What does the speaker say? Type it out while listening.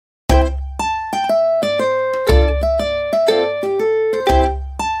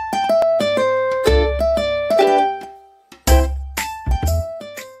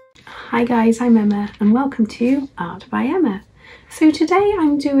Hi guys, I'm Emma and welcome to Art by Emma. So today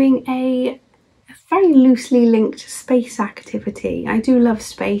I'm doing a very loosely linked space activity. I do love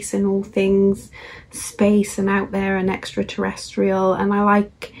space and all things space and out there and extraterrestrial, and I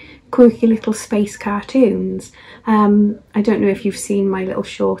like quirky little space cartoons. I don't know if you've seen my little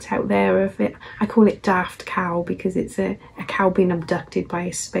short out there of it. I call it Daft Cow because it's a cow being abducted by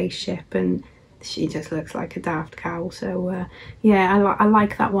a spaceship and she just looks like a daft cow. So yeah, I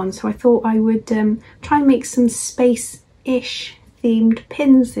like that one. So I thought I would try and make some space-ish themed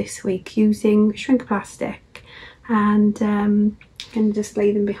pins this week using shrink plastic, and I'm going to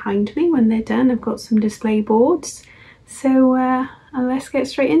display them behind me when they're done. I've got some display boards, so let's get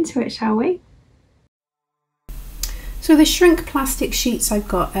straight into it, shall we? So the shrink plastic sheets I've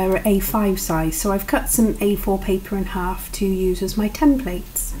got are A5 size, so I've cut some A4 paper in half to use as my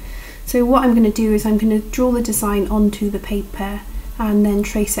templates. So what I'm going to do is I'm going to draw the design onto the paper and then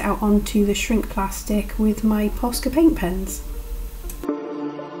trace it out onto the shrink plastic with my Posca paint pens.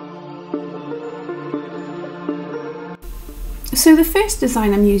 So the first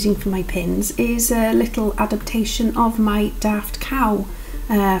design I'm using for my pins is a little adaptation of my Daft Cow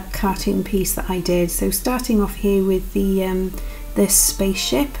cartoon piece that I did. So starting off here with the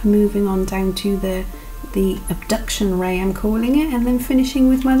spaceship, moving on down to the abduction ray I'm calling it, and then finishing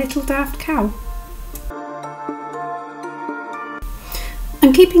with my little daft cow.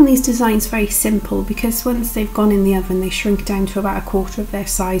 I'm keeping these designs very simple because once they've gone in the oven they shrink down to about 1/4 of their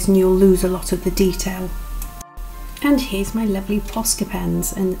size and you'll lose a lot of the detail. And here's my lovely Posca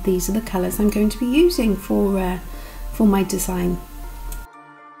pens, and these are the colours I'm going to be using for my design.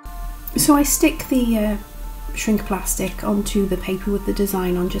 So I stick the shrink plastic onto the paper with the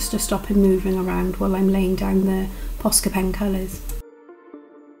design on just to stop him moving around while I'm laying down the Posca pen colours.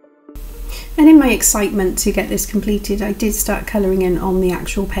 And in my excitement to get this completed, I did start colouring in on the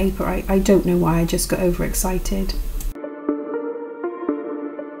actual paper. I don't know why, I just got overexcited.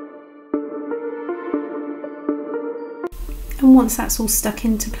 And once that's all stuck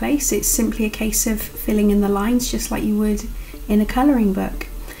into place, it's simply a case of filling in the lines just like you would in a colouring book.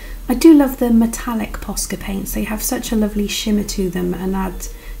 I do love the metallic Posca paints. They have such a lovely shimmer to them and add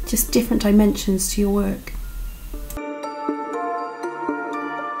just different dimensions to your work.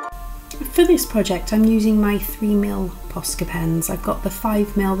 For this project I'm using my 3mm Posca pens. I've got the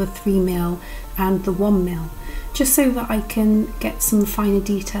 5mm, the 3mm and the 1mm, just so that I can get some finer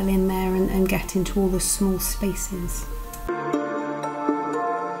detail in there and get into all the small spaces.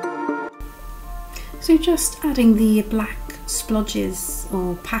 So just adding the black splodges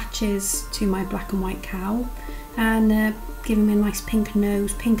or patches to my black and white cow, and giving him a nice pink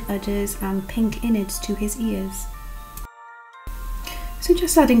nose, pink udders and pink innards to his ears. So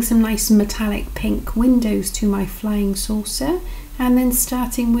just adding some nice metallic pink windows to my flying saucer, and then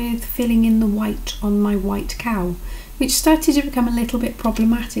starting with filling in the white on my white cow, which started to become a little bit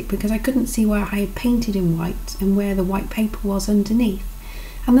problematic because I couldn't see where I had painted in white and where the white paper was underneath.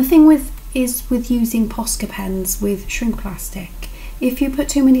 And the thing with using Posca pens with shrink plastic, if you put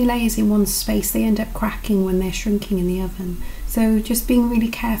too many layers in one space they end up cracking when they're shrinking in the oven. So just being really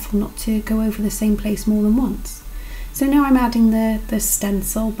careful not to go over the same place more than once. So now I'm adding the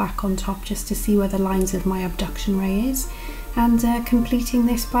stencil back on top just to see where the lines of my abduction ray is, and completing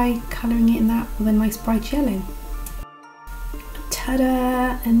this by colouring it in that with a nice bright yellow.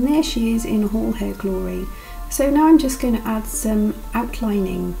 Ta-da! And there she is in all her glory. So now I'm just going to add some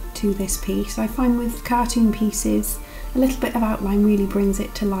outlining to this piece. I find with cartoon pieces a little bit of outline really brings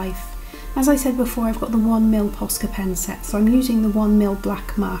it to life. As I said before, I've got the 1mm Posca pen set, so I'm using the 1mm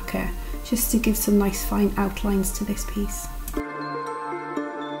black marker just to give some nice fine outlines to this piece.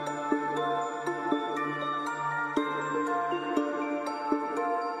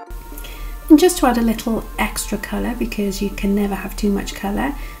 And just to add a little extra colour, because you can never have too much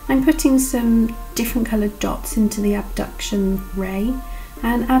colour, I'm putting some different coloured dots into the abduction ray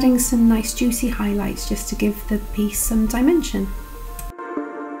and adding some nice juicy highlights just to give the piece some dimension.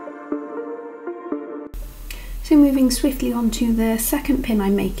 So moving swiftly on to the second pin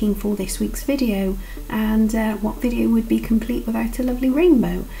I'm making for this week's video, and what video would be complete without a lovely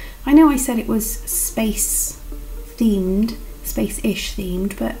rainbow? I know I said it was space themed, space-ish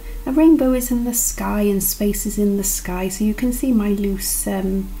themed, but a rainbow is in the sky and space is in the sky, so you can see my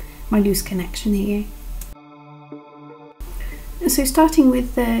loose connection here. So starting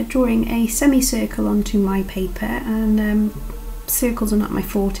with drawing a semicircle onto my paper, and circles are not my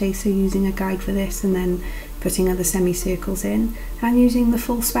forte, so using a guide for this and then putting other semicircles in, and using the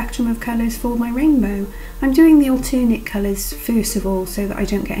full spectrum of colours for my rainbow. I'm doing the alternate colours first of all so that I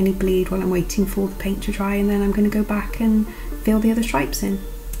don't get any bleed while I'm waiting for the paint to dry, and then I'm going to go back and fill the other stripes in.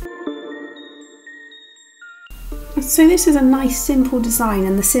 So this is a nice simple design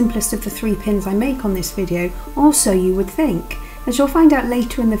and the simplest of the 3 pins I make on this video, or so you would think. As you'll find out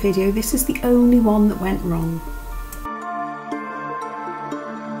later in the video, this is the only one that went wrong.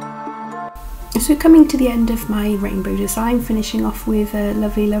 So coming to the end of my rainbow design, finishing off with a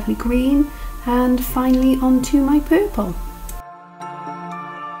lovely green, and finally onto my purple.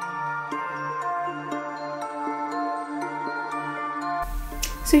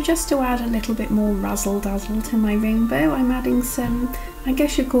 So just to add a little bit more razzle dazzle to my rainbow, I'm adding some, I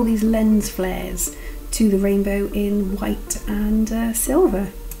guess you'd call these lens flares to the rainbow in white and silver.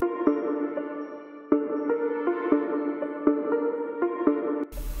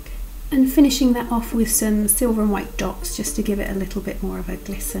 And finishing that off with some silver and white dots just to give it a little bit more of a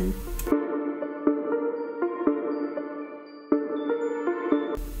glisten.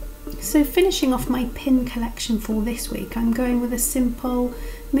 So finishing off my pin collection for this week, I'm going with a simple,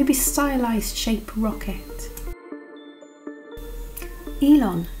 maybe stylised shape rocket.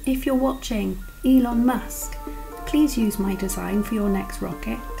 Elon, if you're watching, Elon Musk, please use my design for your next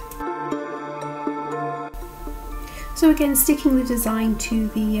rocket. So again, sticking the design to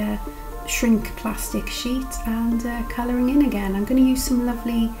the shrink plastic sheet and colouring in again. I'm going to use some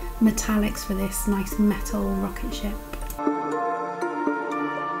lovely metallics for this nice metal rocket ship.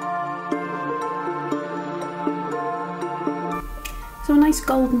 So a nice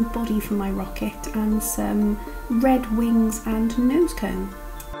golden body for my rocket and some red wings and nose cone.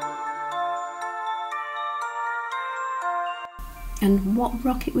 And what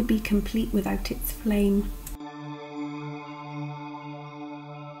rocket would be complete without its flame?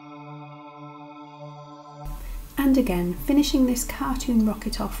 And again, finishing this cartoon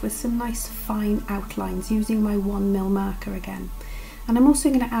rocket off with some nice fine outlines using my 1mm marker again. And I'm also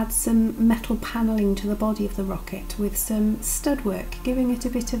going to add some metal panelling to the body of the rocket with some stud work, giving it a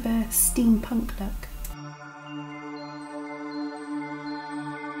bit of a steampunk look.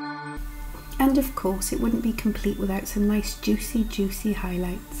 And of course, it wouldn't be complete without some nice juicy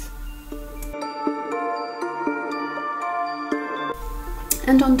highlights.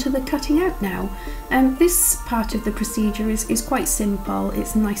 And on to the cutting out now. This part of the procedure is quite simple.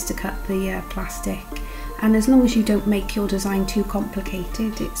 It's nice to cut the plastic, and as long as you don't make your design too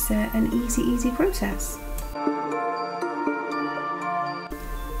complicated, it's an easy process.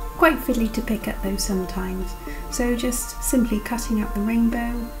 Quite fiddly to pick up though sometimes, so just simply cutting out the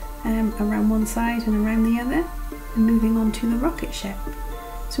rainbow around one side and around the other, and moving on to the rocket ship.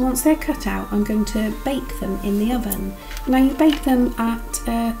 So once they're cut out, I'm going to bake them in the oven. Now you bake them at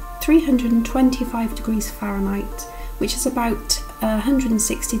 325 degrees Fahrenheit, which is about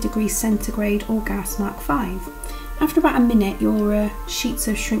 160 degrees centigrade or gas mark 5. After about a minute, your sheets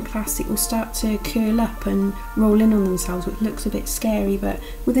of shrink plastic will start to curl up and roll in on themselves, which looks a bit scary, but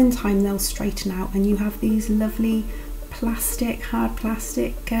within time they'll straighten out and you have these lovely plastic, hard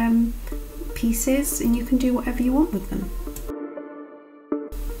plastic pieces, and you can do whatever you want with them.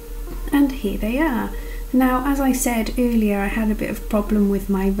 And here they are. Now, as I said earlier, I had a bit of a problem with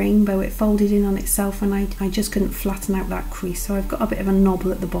my rainbow. It folded in on itself and I just couldn't flatten out that crease, so I've got a bit of a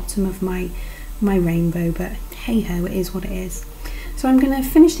knobble at the bottom of my rainbow, but hey ho, it is what it is. So I'm going to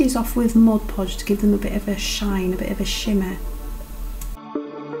finish these off with Mod Podge to give them a bit of a shine, a bit of a shimmer.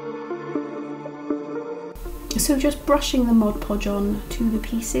 So just brushing the Mod Podge on to the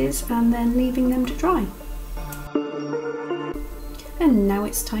pieces and then leaving them to dry. And now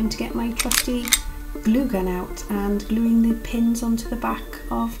it's time to get my trusty glue gun out and gluing the pins onto the back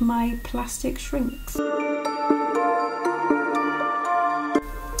of my plastic shrinks.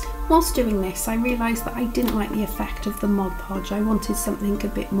 Whilst doing this, I realised that I didn't like the effect of the Mod Podge. I wanted something a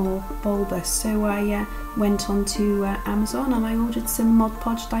bit more bulbous, so I went onto Amazon and I ordered some Mod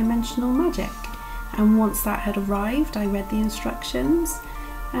Podge Dimensional Magic. And once that had arrived, I read the instructions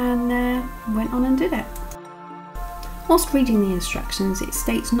and went on and did it. Whilst reading the instructions, it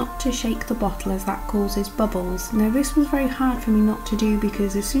states not to shake the bottle as that causes bubbles. Now this was very hard for me not to do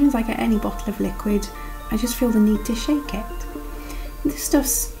because as soon as I get any bottle of liquid, I just feel the need to shake it. This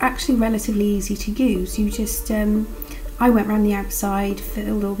stuff's actually relatively easy to use. You just, I went around the outside,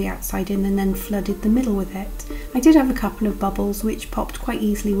 filled all the outside in and then flooded the middle with it. I did have a couple of bubbles which popped quite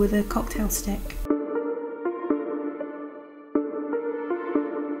easily with a cocktail stick.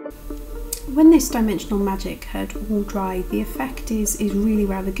 When this dimensional magic had all dried, the effect is really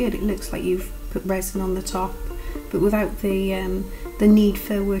rather good. It looks like you've put resin on the top, but without the need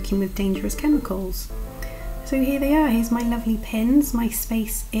for working with dangerous chemicals. So here they are. Here's my lovely pins, my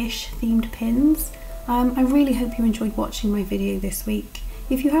space-ish themed pins. I really hope you enjoyed watching my video this week.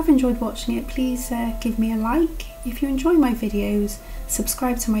 If you have enjoyed watching it, please give me a like. If you enjoy my videos,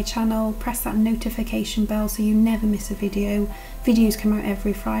 subscribe to my channel, press that notification bell so you never miss a video. Videos come out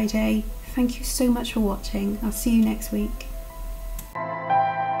every Friday. Thank you so much for watching. I'll see you next week.